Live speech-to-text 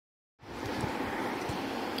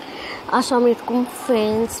Assalamu alaikum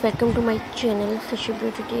friends, welcome to my channel Fishy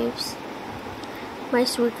Beauty Tips. My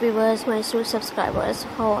sweet viewers, my sweet subscribers,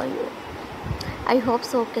 how are you? I hope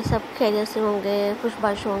so कि सब खैरियत से होंगे,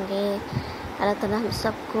 खुशबाश होंगे। अल्लाह ताला हम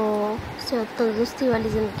सबको सेहत तंदुरुस्ती वाली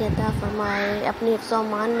ज़िंदगी अता फरमाए, अपने हिफ्ज़ व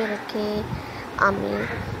अमान में रखे, आमीन।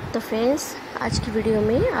 तो फ्रेंड्स, आज की वीडियो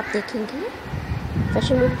में आप देखेंगे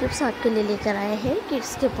फैशन ब्यूटी टिप्स आपके लिए लेकर आए हैं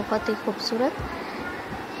किड्स के बहुत ही खूबसूरत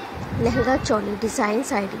lehenga choli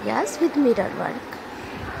designs ideas with mirror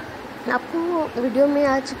work. आपको वीडियो में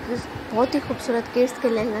आज बहुत ही खूबसूरत किड्स के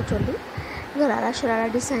लहंगा चोली गरारा शरारा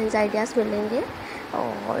डिज़ाइंस आइडियाज़ मिलेंगे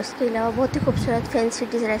और इसके अलावा बहुत ही खूबसूरत फैंसी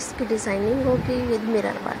ड्रेस की डिज़ाइनिंग होगी विद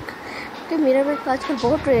मिरर वर्क। क्योंकि मिरर वर्क आजकल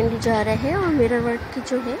बहुत ट्रेंडी जा रहे हैं और मिरर वर्क की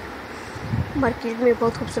जो है मार्केट में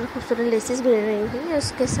बहुत खूबसूरत लेसेस मिल रही हैं।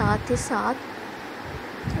 उसके साथ ही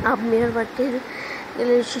साथ आप मिरर वर्क के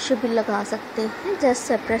शीशे भी लगा सकते हैं, जस्ट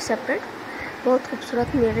सेपरेट बहुत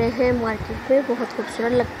खूबसूरत मिल रहे हैं मार्केट में, बहुत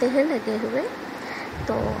खूबसूरत लगते हैं लगे हुए।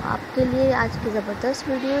 तो आपके लिए आज की ज़बरदस्त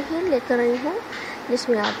वीडियो ही लेकर आई हूँ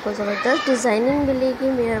जिसमें आपको ज़बरदस्त डिज़ाइनिंग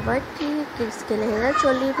मिलेगी मिरर वर्क की किड्स के लहंगा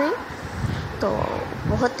चोली में। तो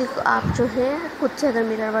बहुत ही आप जो है खुद से अगर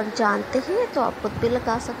मिरर वर्क जानते हैं तो आप खुद भी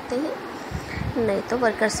लगा सकते हैं, नहीं तो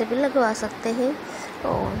वर्कर से भी लगवा सकते हैं।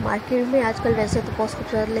 और मार्केट में आजकल वैसे तो बहुत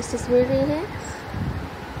खूबसूरत लेसेस मिल रही हैं,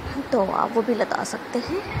 तो आप वो भी लगा सकते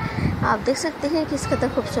हैं। आप देख सकते हैं किस कदर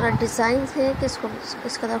खूबसूरत डिज़ाइंस हैं, किस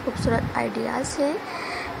कदर खूबसूरत आइडियाज़ हैं,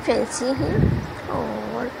 फैंसी हैं।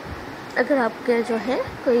 और अगर आपके जो है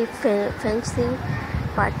कोई फैंसी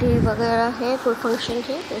पार्टी वगैरह है, कोई फंक्शन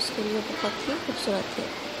है, तो उसके लिए बहुत ही खूबसूरत है।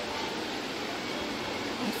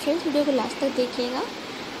 फ्रेंड्स, वीडियो को लास्ट तक देखिएगा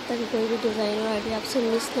ताकि कोई भी डिज़ाइन और आइडिया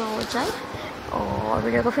आपसे मिस ना हो जाए। और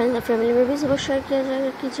वीडियो को फ्रेंड्स और फैमिली में भी ज़रूर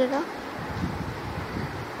शेयर कीजिएगा।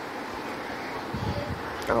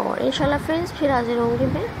 और इंशाल्लाह फ्रेंड्स फिर हाजिर होंगी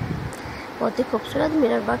मैं बहुत ही खूबसूरत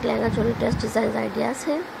mirror work lehenga choli dress design ideas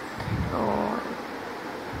हैं। और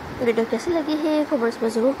वीडियो कैसी लगी है कमेंट्स में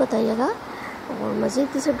ज़रूर बताइएगा। और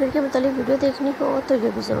मज़ीद इस अपडेट के मुताबिक वीडियो देखनी हो तो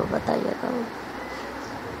ये भी ज़रूर बताइएगा।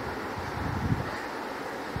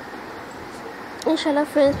 इंशाल्लाह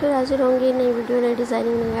फ्रेंड्स फिर हाजिर होंगी नई वीडियो, नई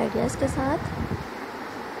डिज़ाइनिंग, नई आइडियाज़ के साथ।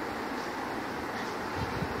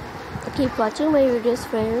 Keep watching my videos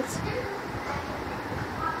friends.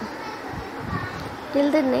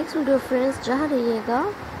 Till the next video friends, जहाँ रहिएगा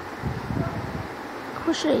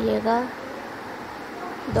खुश रहिएगा,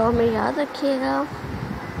 दुआ में याद रखिएगा,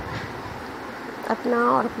 अपना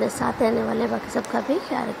और अपने साथ रहने वाले बाकी सबका भी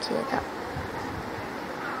ख्याल रखिएगा।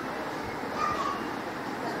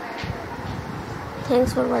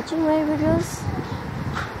 Thanks for watching my videos.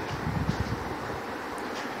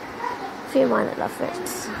 Fee Aman Allah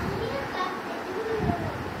friends.